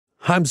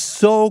I'm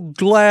so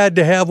glad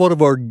to have one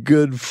of our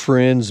good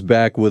friends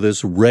back with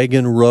us,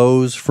 Reagan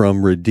Rose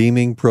from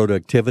Redeeming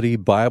Productivity,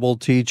 Bible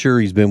teacher.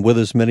 He's been with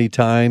us many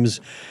times,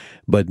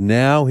 but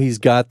now he's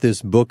got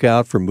this book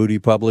out from Moody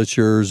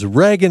Publishers.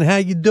 Reagan, how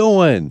you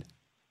doing?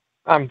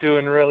 I'm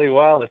doing really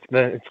well.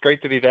 It's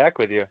great to be back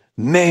with you.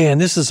 Man,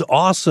 this is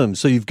awesome.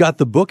 So you've got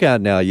the book out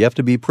now. You have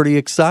to be pretty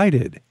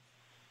excited.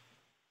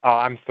 Oh,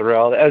 I'm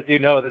thrilled. As you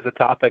know, there's a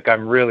topic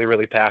I'm really,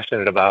 really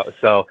passionate about.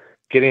 So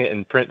getting it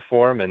in print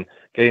form and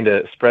getting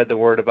to spread the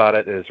word about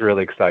it is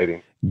really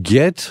exciting.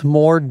 Get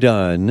more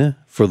done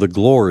for the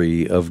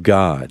glory of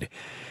God.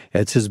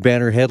 That's his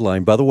banner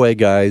headline. By the way,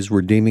 guys,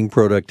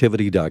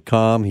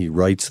 redeemingproductivity.com. He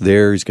writes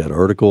there. He's got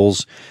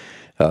articles,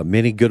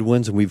 many good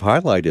ones, and we've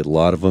highlighted a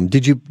lot of them.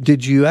 Did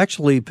you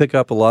actually pick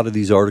up a lot of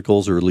these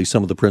articles, or at least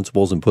some of the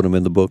principles, and put them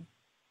in the book?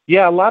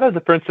 Yeah, a lot of the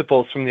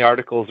principles from the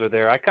articles are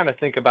there. I kind of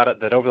think about it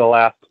that over the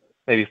last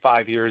maybe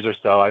 5 years or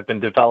so, I've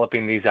been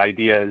developing these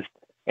ideas,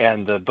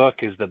 and the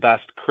book is the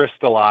best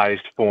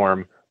crystallized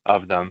form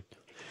of them.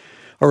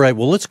 All right,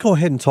 well, let's go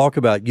ahead and talk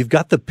about, you've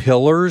got the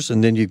pillars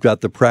and then you've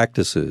got the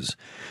practices.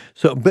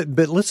 So, but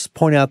let's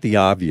point out the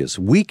obvious.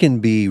 We can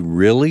be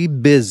really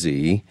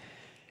busy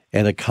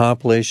and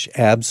accomplish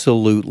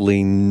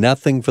absolutely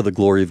nothing for the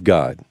glory of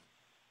God.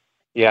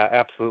 Yeah,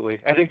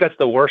 absolutely. I think that's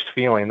the worst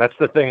feeling. That's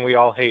the thing we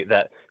all hate,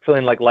 that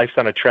feeling like life's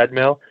on a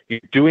treadmill.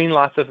 You're doing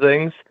lots of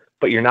things,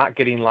 but you're not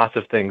getting lots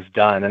of things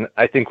done. And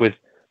I think with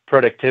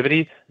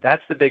productivity,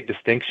 that's the big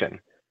distinction.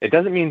 It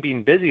doesn't mean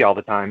being busy all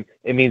the time.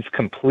 It means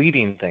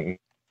completing things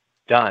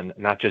done,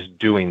 not just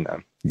doing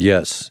them.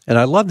 Yes. And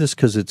I love this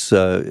because it's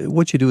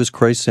what you do is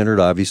Christ-centered,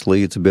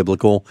 obviously. It's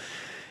biblical,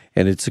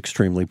 and it's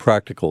extremely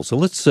practical. So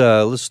let's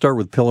start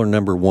with pillar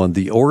number 1.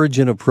 The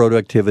origin of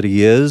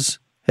productivity is,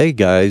 hey,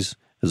 guys,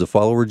 as a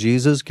follower of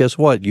Jesus, guess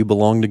what? You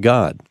belong to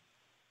God.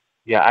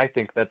 Yeah, I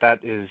think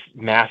that is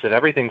massive.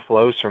 Everything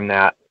flows from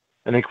that.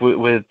 I think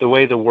with the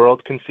way the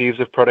world conceives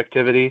of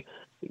productivity,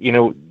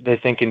 they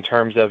think in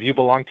terms of you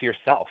belong to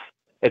yourself.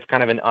 It's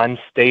kind of an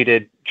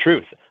unstated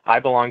truth. I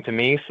belong to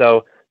me,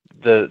 so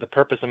the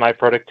purpose of my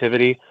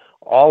productivity,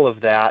 all of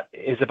that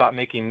is about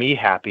making me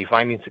happy,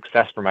 finding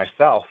success for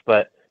myself.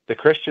 But the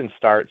Christian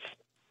starts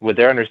with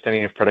their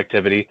understanding of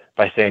productivity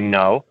by saying,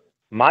 no,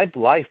 my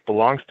life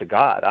belongs to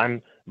God.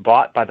 I'm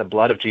bought by the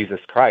blood of Jesus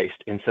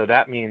Christ. And so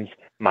that means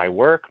my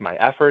work, my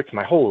efforts,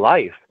 my whole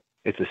life,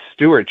 it's a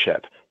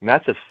stewardship. And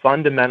that's a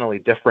fundamentally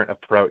different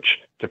approach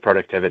to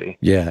productivity.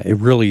 Yeah, it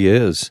really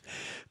is.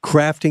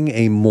 Crafting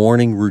a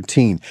morning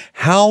routine.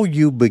 How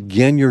you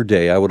begin your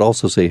day, I would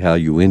also say how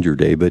you end your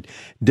day, but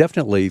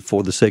definitely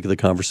for the sake of the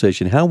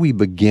conversation, how we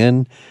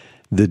begin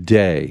the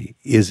day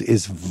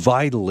is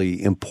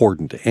vitally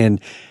important. And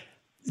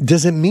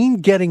does it mean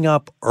getting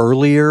up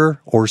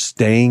earlier or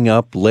staying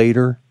up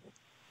later?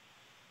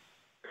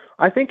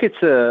 I think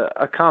it's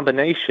a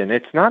combination.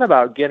 It's not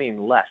about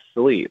getting less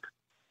sleep.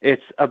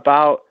 It's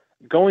about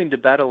going to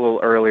bed a little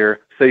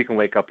earlier so you can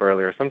wake up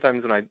earlier.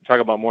 Sometimes when I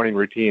talk about morning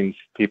routines,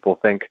 people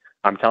think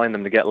I'm telling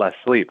them to get less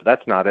sleep.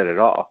 That's not it at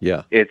all.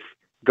 Yeah. It's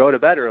go to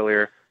bed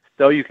earlier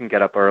so you can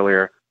get up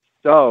earlier,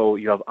 so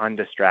you have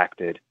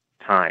undistracted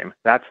time.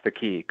 That's the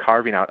key,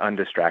 carving out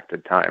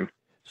undistracted time.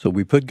 So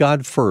we put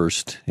God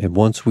first, and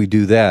once we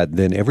do that,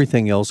 then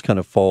everything else kind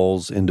of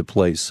falls into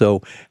place.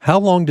 So how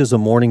long does a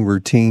morning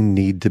routine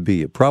need to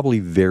be? It probably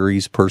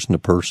varies person to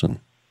person.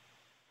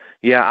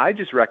 Yeah, I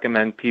just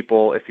recommend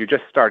people, if you're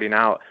just starting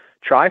out,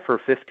 try for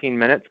 15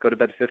 minutes, go to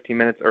bed 15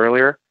 minutes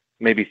earlier,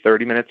 maybe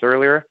 30 minutes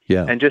earlier,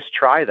 and just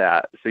try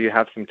that so you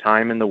have some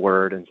time in the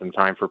Word and some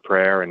time for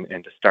prayer and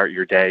to start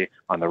your day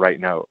on the right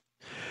note.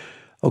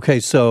 Okay,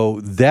 so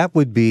that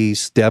would be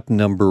step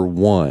number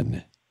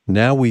 1.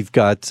 Now we've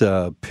got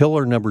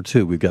pillar number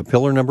 2. We've got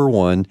pillar number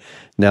 1.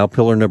 Now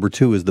pillar number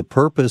 2 is the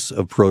purpose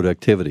of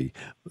productivity,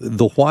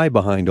 the why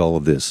behind all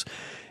of this.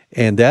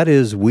 And that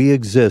is we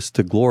exist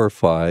to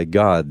glorify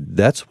God.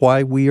 That's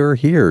why we are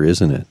here,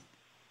 isn't it?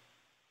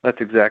 That's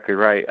exactly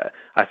right.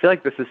 I feel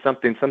like this is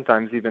something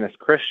sometimes even as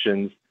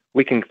Christians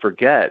we can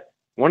forget.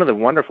 One of the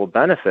wonderful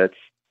benefits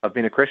of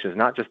being a Christian is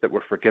not just that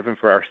we're forgiven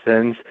for our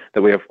sins,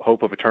 that we have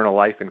hope of eternal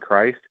life in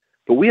Christ,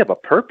 but we have a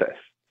purpose.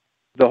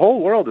 The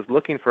whole world is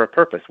looking for a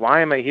purpose.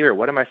 Why am I here?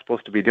 What am I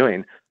supposed to be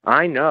doing?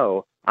 I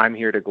know I'm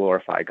here to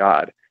glorify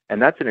God.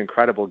 And that's an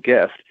incredible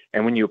gift.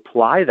 And when you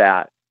apply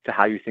that to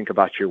how you think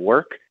about your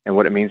work and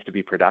what it means to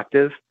be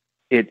productive,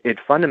 it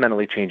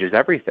fundamentally changes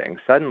everything.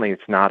 Suddenly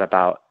it's not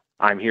about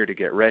I'm here to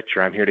get rich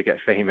or I'm here to get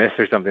famous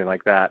or something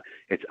like that.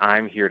 It's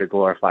I'm here to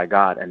glorify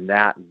God. And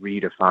that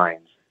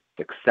redefines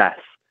success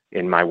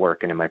in my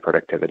work and in my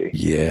productivity.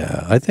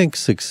 Yeah, I think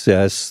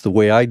success, the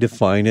way I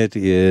define it,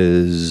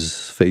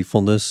 is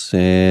faithfulness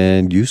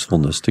and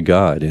usefulness to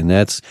God. And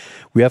that's,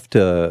 we have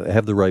to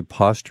have the right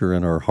posture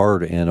in our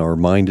heart and our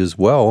mind as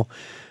well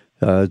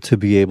to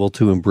be able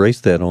to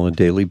embrace that on a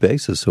daily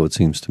basis, so it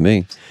seems to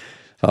me.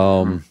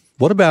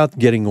 What about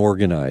getting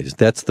organized?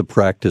 That's the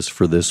practice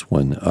for this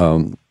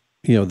one.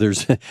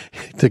 There's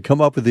to come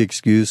up with the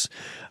excuse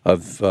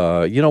of,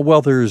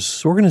 well,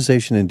 there's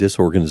organization and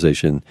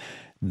disorganization.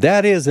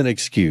 That is an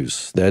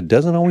excuse. That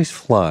doesn't always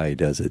fly,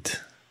 does it?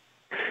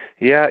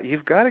 Yeah,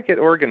 you've got to get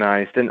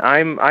organized. And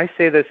I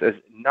say this as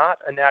not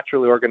a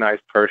naturally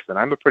organized person.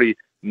 I'm a pretty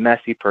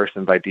messy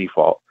person by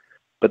default.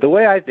 But the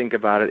way I think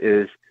about it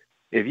is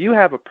if you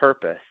have a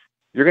purpose,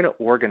 you're going to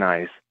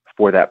organize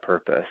for that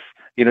purpose.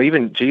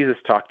 Even Jesus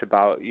talked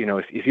about,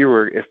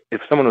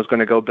 if someone was going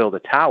to go build a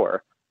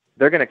tower,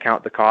 they're going to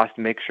count the cost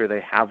and make sure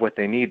they have what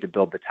they need to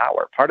build the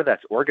tower. Part of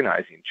that's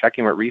organizing,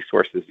 checking what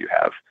resources you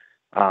have.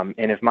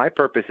 And if my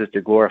purpose is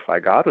to glorify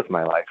God with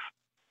my life,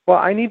 well,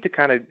 I need to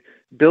kind of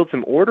build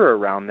some order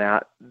around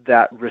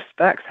that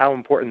respects how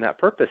important that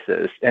purpose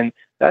is. And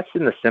that's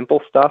in the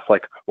simple stuff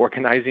like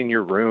organizing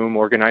your room,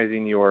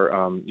 organizing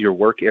your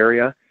work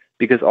area,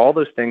 because all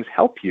those things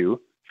help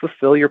you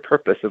fulfill your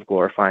purpose of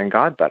glorifying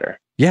God better.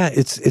 Yeah,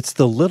 it's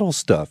the little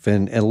stuff,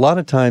 and a lot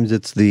of times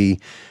it's the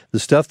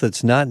stuff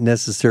that's not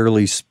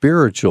necessarily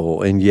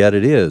spiritual, and yet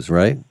it is,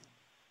 right?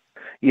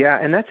 Yeah,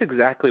 and that's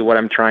exactly what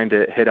I'm trying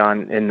to hit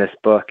on in this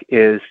book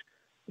is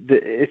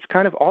it's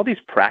kind of all these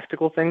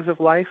practical things of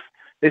life.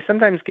 They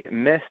sometimes get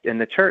missed in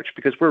the church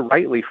because we're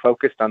rightly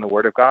focused on the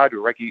Word of God.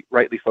 We're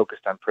rightly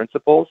focused on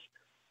principles.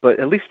 But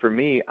at least for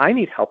me, I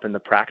need help in the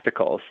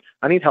practicals.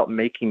 I need help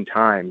making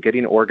time,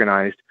 getting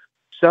organized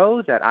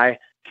so that I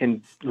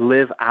can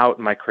live out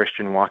my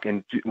Christian walk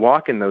and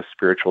walk in those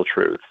spiritual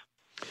truths.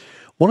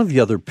 One of the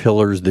other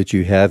pillars that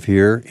you have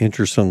here,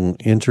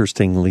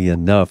 interestingly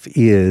enough,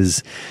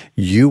 is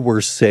you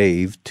were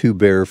saved to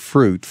bear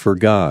fruit for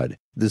God.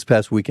 This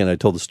past weekend, I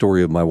told the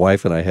story of my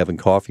wife and I having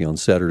coffee on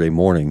Saturday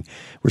morning.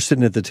 We're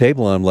sitting at the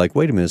table, and I'm like,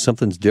 wait a minute,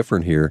 something's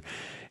different here.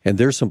 And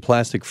there's some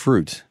plastic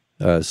fruit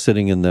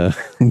sitting in the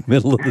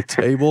middle of the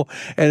table,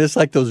 and it's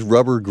like those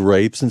rubber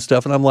grapes and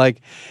stuff. And I'm like,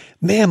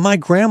 man, my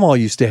grandma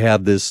used to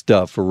have this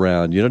stuff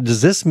around.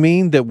 Does this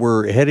mean that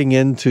we're heading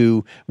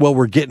into,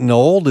 we're getting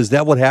old? Is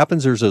that what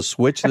happens? There's a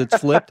switch that's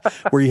flipped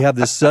where you have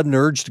this sudden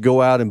urge to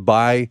go out and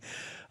buy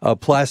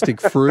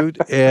plastic fruit.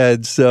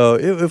 And so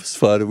it was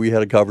fun. And we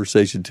had a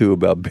conversation too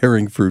about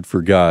bearing fruit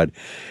for God.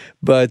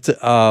 But,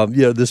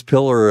 this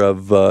pillar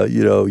of,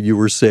 you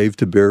were saved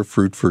to bear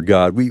fruit for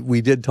God.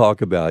 We did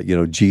talk about,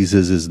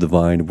 Jesus is the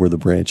vine, we're the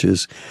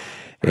branches,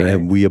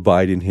 and we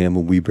abide in him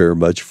and we bear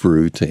much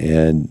fruit.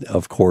 And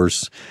of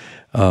course,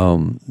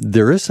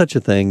 there is such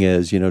a thing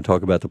as,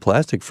 talk about the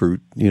plastic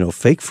fruit,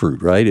 fake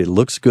fruit, right? It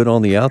looks good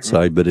on the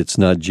outside, but it's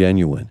not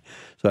genuine.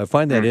 So I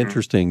find that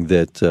interesting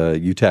that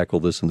you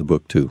tackle this in the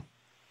book too.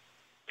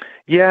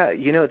 Yeah,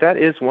 that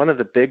is one of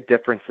the big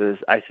differences,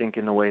 I think,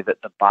 in the way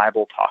that the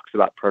Bible talks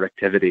about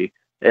productivity.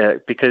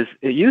 Because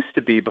it used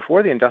to be,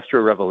 before the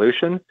Industrial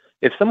Revolution,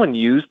 if someone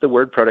used the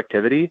word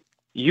productivity,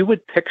 you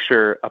would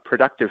picture a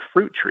productive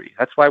fruit tree.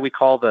 That's why we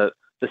call the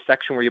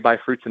section where you buy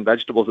fruits and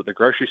vegetables at the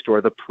grocery store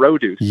the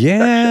produce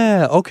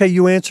section. Okay,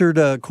 you answered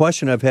a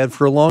question I've had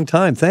for a long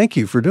time. Thank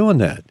you for doing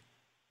that.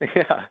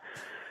 Yeah.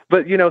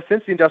 But,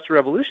 since the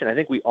Industrial Revolution, I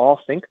think we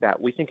all think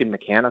that. We think in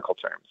mechanical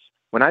terms.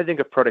 When I think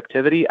of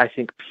productivity, I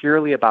think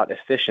purely about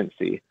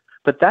efficiency.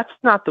 But that's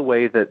not the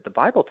way that the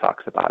Bible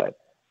talks about it.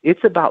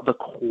 It's about the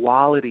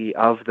quality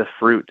of the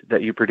fruit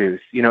that you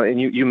produce.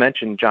 And you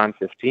mentioned John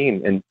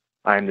 15, and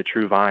I am the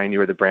true vine, you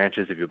are the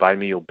branches. If you abide in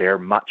me, you'll bear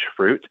much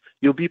fruit.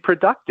 You'll be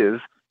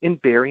productive in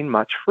bearing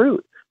much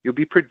fruit. You'll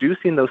be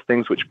producing those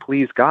things which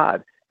please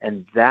God.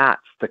 And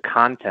that's the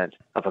content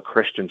of a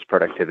Christian's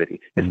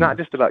productivity. It's not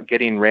just about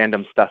getting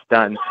random stuff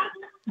done.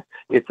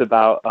 It's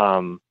about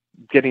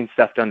getting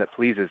stuff done that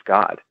pleases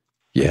God.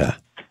 Yeah.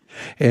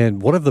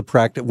 And one of the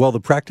the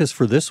practice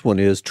for this one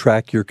is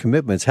track your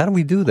commitments. How do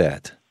we do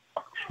that?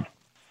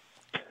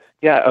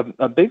 Yeah,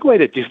 a big way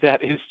to do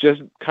that is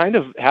just kind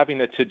of having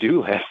a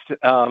to-do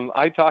list.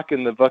 I talk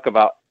in the book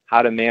about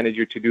how to manage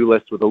your to-do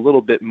list with a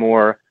little bit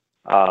more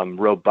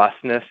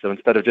robustness. So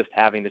instead of just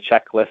having the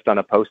checklist on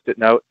a Post-it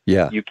note,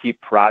 you keep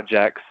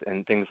projects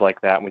and things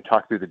like that. And we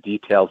talk through the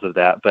details of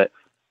that. But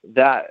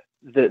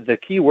the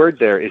key word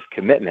there is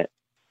commitment.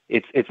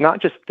 It's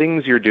not just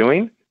things you're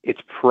doing,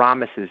 it's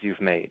promises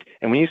you've made.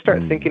 And when you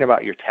start thinking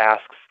about your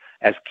tasks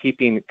as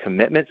keeping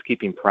commitments,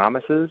 keeping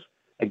promises,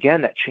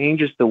 again, that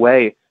changes the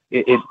way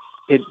it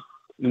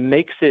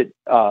makes it,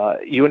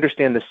 you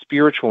understand the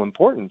spiritual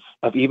importance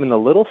of even the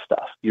little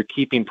stuff. You're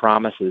keeping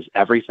promises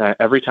every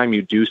time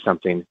you do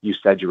something you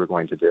said you were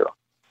going to do.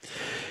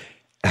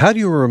 How do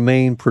you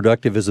remain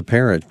productive as a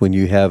parent when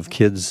you have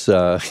kids in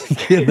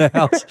the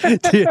house?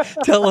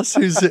 Tell us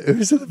who's in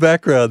the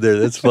background there.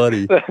 That's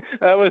funny.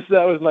 That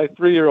was my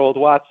 3-year-old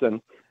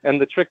Watson, and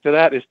the trick to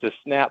that is to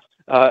snap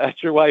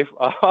at your wife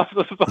off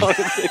the phone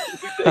and take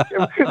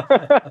him.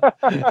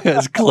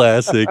 That's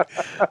classic.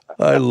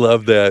 I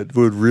love that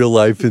when real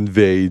life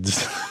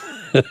invades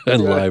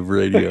and live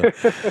radio.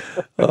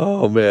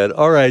 Oh man!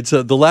 All right,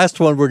 so the last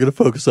one we're going to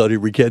focus on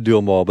here. We can't do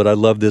them all, but I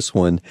love this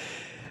one.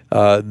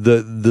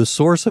 The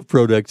source of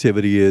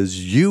productivity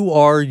is you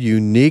are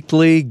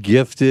uniquely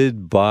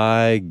gifted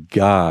by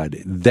God.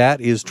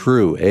 That is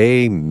true.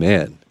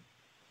 Amen.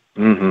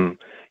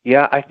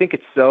 Yeah, I think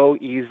it's so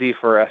easy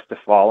for us to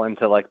fall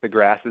into like the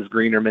grass is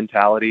greener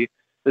mentality.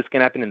 This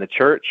can happen in the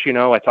church.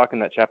 I talk in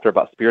that chapter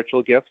about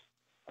spiritual gifts,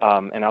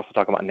 and I also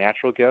talk about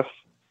natural gifts,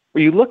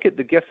 where you look at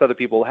the gifts other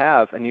people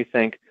have and you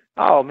think,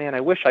 oh man,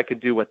 I wish I could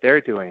do what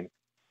they're doing.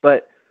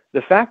 But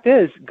the fact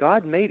is,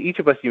 God made each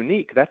of us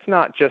unique. That's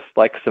not just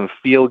like some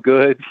feel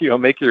good,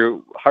 make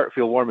your heart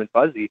feel warm and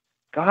fuzzy.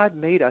 God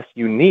made us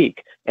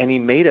unique, and he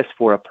made us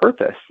for a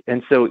purpose.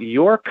 And so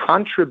your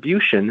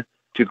contribution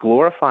to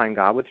glorifying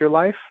God with your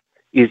life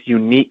is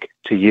unique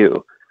to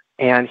you.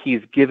 And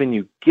he's given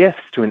you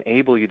gifts to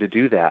enable you to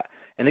do that.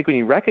 And I think when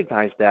you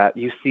recognize that,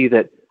 you see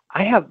that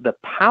I have the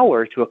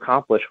power to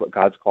accomplish what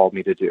God's called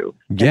me to do.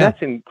 Yeah. And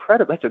that's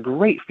incredible. That's a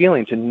great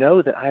feeling to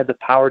know that I have the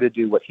power to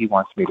do what he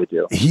wants me to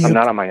do. I'm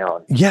not on my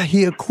own. Yeah,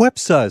 he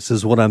equips us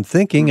is what I'm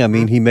thinking. Mm-hmm. I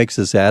mean, he makes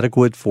us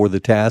adequate for the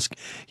task.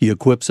 He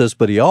equips us,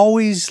 but he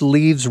always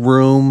leaves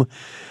room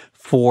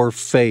for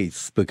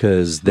faith,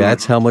 because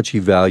that's how much he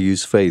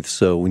values faith.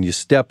 So when you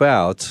step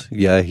out,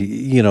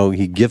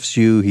 he gifts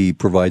you, he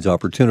provides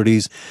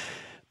opportunities,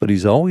 but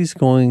he's always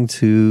going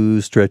to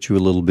stretch you a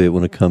little bit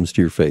when it comes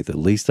to your faith. At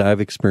least I've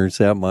experienced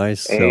that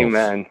myself.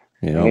 Amen.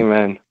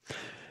 Amen.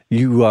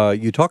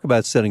 You talk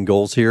about setting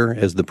goals here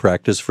as the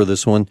practice for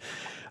this one.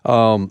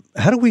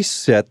 How do we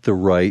set the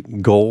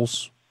right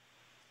goals?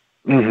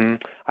 Mm-hmm.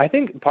 I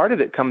think part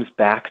of it comes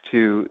back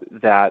to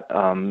that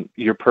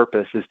your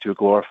purpose is to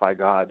glorify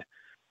God.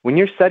 When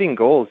you're setting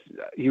goals,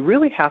 you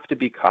really have to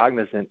be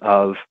cognizant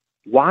of,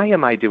 why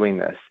am I doing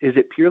this? Is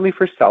it purely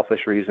for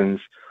selfish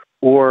reasons,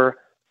 or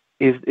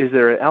is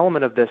there an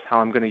element of this how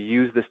I'm going to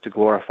use this to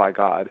glorify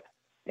God?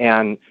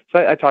 And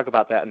so I talk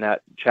about that in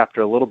that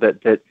chapter a little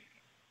bit, that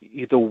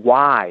the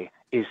why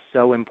is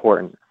so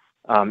important.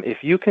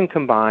 If you can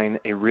combine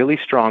a really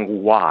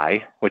strong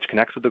why, which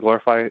connects with the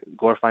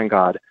glorifying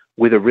God,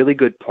 with a really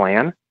good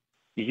plan,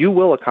 you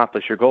will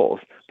accomplish your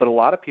goals. But a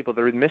lot of people,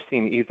 they're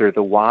missing either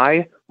the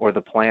why or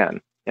the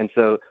plan. And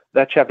so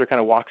that chapter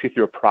kind of walks you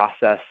through a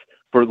process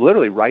for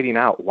literally writing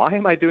out, why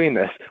am I doing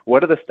this?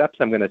 What are the steps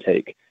I'm going to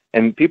take?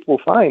 And people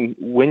will find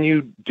when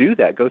you do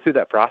that, go through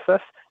that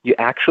process, you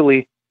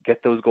actually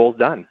get those goals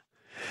done.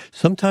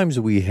 Sometimes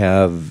we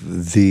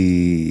have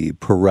the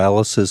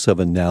paralysis of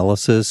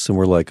analysis, and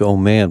we're like, oh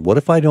man, what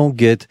if I don't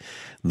get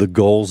the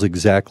goals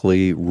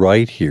exactly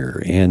right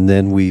here? And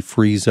then we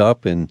freeze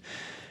up, and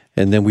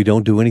then we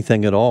don't do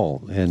anything at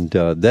all. And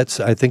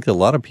I think a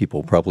lot of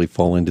people probably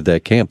fall into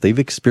that camp. They've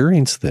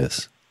experienced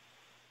this.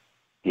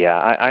 Yeah,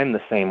 I'm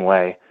the same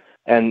way.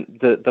 And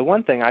the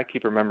one thing I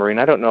keep remembering,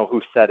 I don't know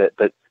who said it,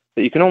 but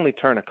that you can only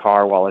turn a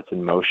car while it's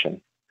in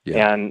motion.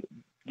 Yeah. And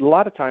a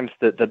lot of times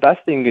the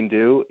best thing you can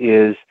do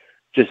is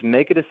just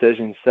make a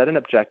decision, set an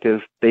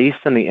objective based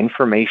on the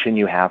information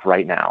you have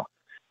right now.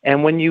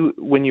 And when you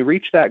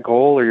reach that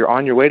goal, or you're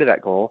on your way to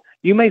that goal,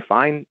 you may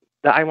find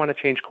that I want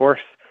to change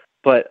course.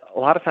 But a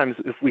lot of times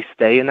if we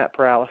stay in that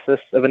paralysis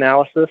of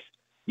analysis,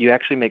 you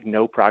actually make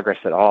no progress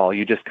at all.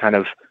 You just kind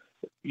of,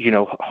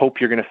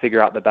 hope you're going to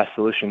figure out the best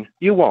solution.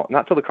 You won't,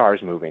 not till the car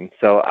is moving.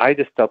 So I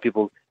just tell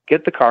people,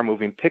 get the car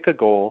moving, pick a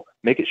goal,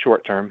 make it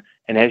short term,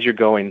 and as you're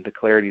going, the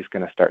clarity is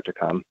going to start to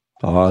come.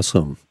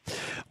 Awesome.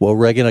 Well,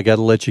 Reagan, I got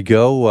to let you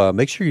go.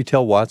 Make sure you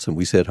tell Watson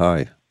we said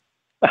hi.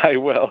 I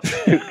will.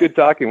 It's good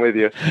talking with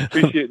you.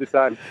 Appreciate the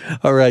time.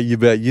 All right, you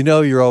bet.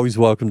 You're always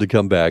welcome to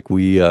come back.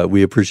 We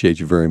appreciate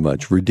you very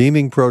much.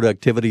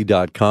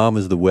 RedeemingProductivity.com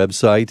is the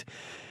website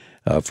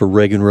for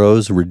Reagan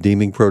Rose,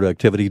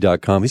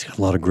 RedeemingProductivity.com. He's got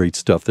a lot of great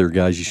stuff there,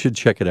 guys. You should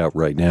check it out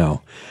right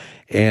now.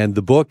 And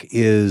the book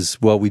is,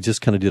 well, we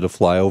just kind of did a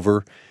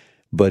flyover,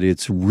 but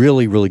it's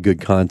really, really good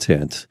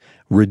content.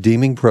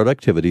 Redeeming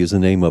Productivity is the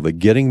name of it.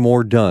 Getting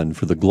more done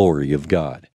for the glory of God.